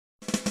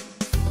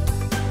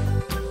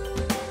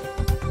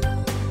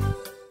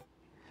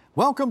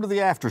Welcome to the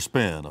After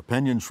Spin,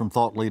 opinions from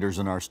thought leaders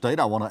in our state.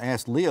 I want to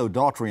ask Leo,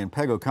 Daughtry, and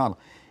Peg O'Connell.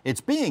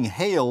 It's being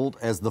hailed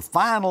as the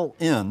final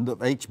end of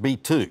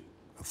HB2.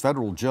 A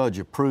federal judge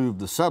approved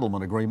the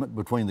settlement agreement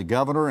between the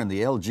governor and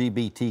the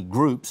LGBT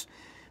groups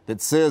that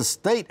says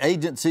state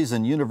agencies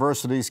and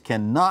universities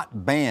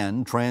cannot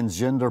ban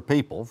transgender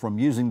people from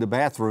using the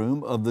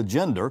bathroom of the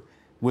gender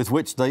with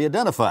which they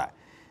identify.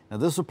 Now,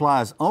 this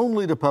applies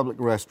only to public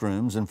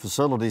restrooms and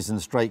facilities in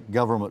state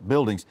government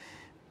buildings.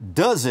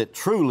 Does it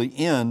truly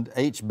end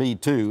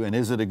HB2, and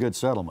is it a good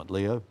settlement,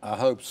 Leo? I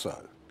hope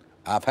so.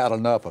 I've had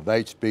enough of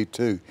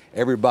HB2.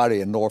 Everybody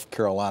in North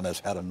Carolina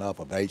has had enough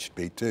of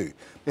HB2.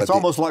 It's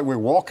almost like we're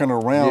walking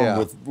around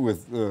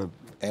with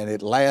and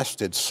it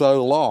lasted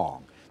so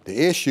long.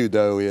 The issue,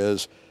 though,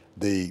 is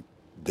the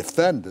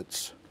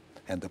defendants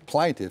and the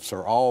plaintiffs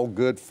are all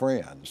good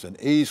friends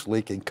and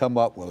easily can come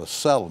up with a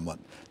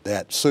settlement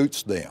that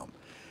suits them.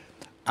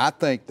 I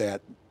think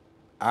that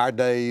our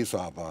days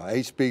of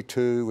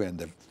HB2 and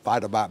the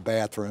fight about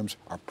bathrooms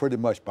are pretty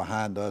much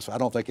behind us. I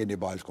don't think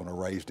anybody's going to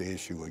raise the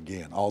issue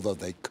again, although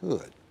they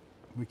could.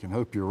 We can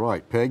hope you're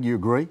right. Peg, you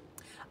agree?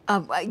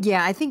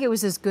 Yeah, I think it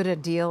was as good a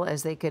deal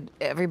as they could,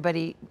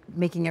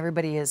 making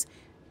everybody as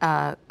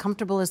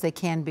comfortable as they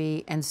can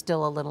be and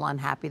still a little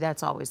unhappy.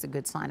 That's always a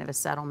good sign of a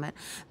settlement.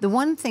 The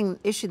one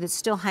issue that's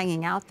still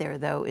hanging out there,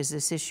 though, is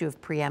this issue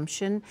of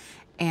preemption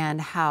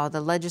and how the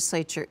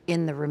legislature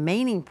in the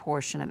remaining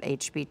portion of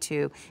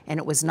HB2, and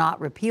it was not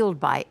repealed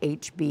by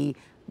HB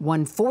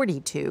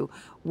 142,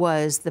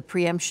 was the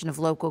preemption of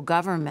local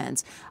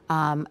governments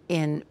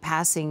in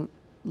passing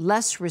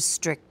less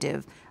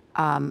restrictive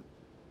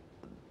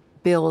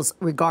bills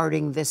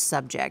regarding this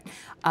subject.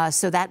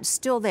 So that's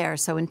still there.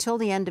 So until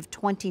the end of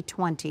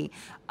 2020,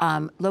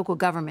 local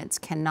governments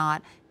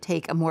cannot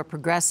take a more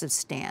progressive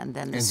stand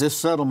than this. And this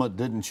settlement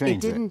didn't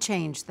change that? It didn't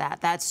change that.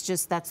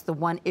 That's the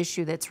one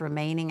issue that's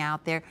remaining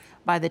out there.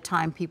 By the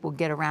time people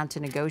get around to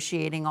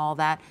negotiating all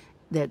that,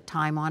 the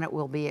time on it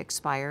will be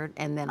expired.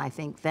 And then I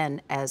think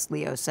then, as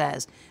Leo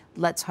says,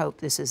 let's hope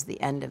this is the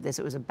end of this.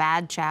 It was a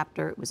bad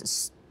chapter. It was a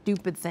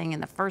stupid thing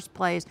in the first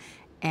place.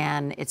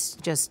 And it's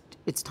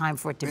time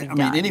for it to be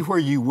done. I mean, anywhere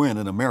you went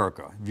in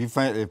America,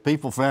 if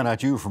people found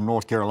out you were from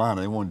North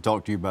Carolina, they wanted to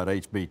talk to you about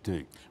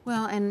HB2.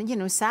 Well, and you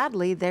know,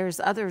 sadly, there's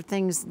other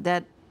things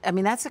that, I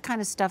mean, that's the kind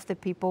of stuff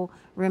that people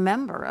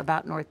remember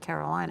about North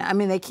Carolina. I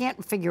mean, they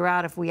can't figure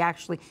out if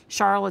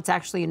Charlotte's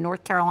actually in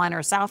North Carolina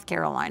or South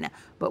Carolina.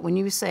 But when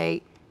you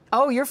say,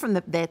 oh,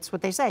 that's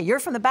what they say, you're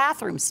from the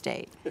bathroom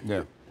state.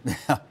 Yeah.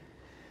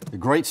 The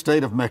great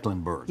state of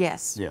Mecklenburg.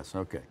 Yes. Yes,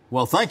 okay.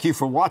 Well, thank you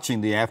for watching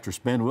the After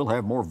Spin. We'll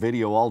have more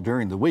video all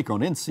during the week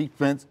on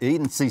ncspin.com.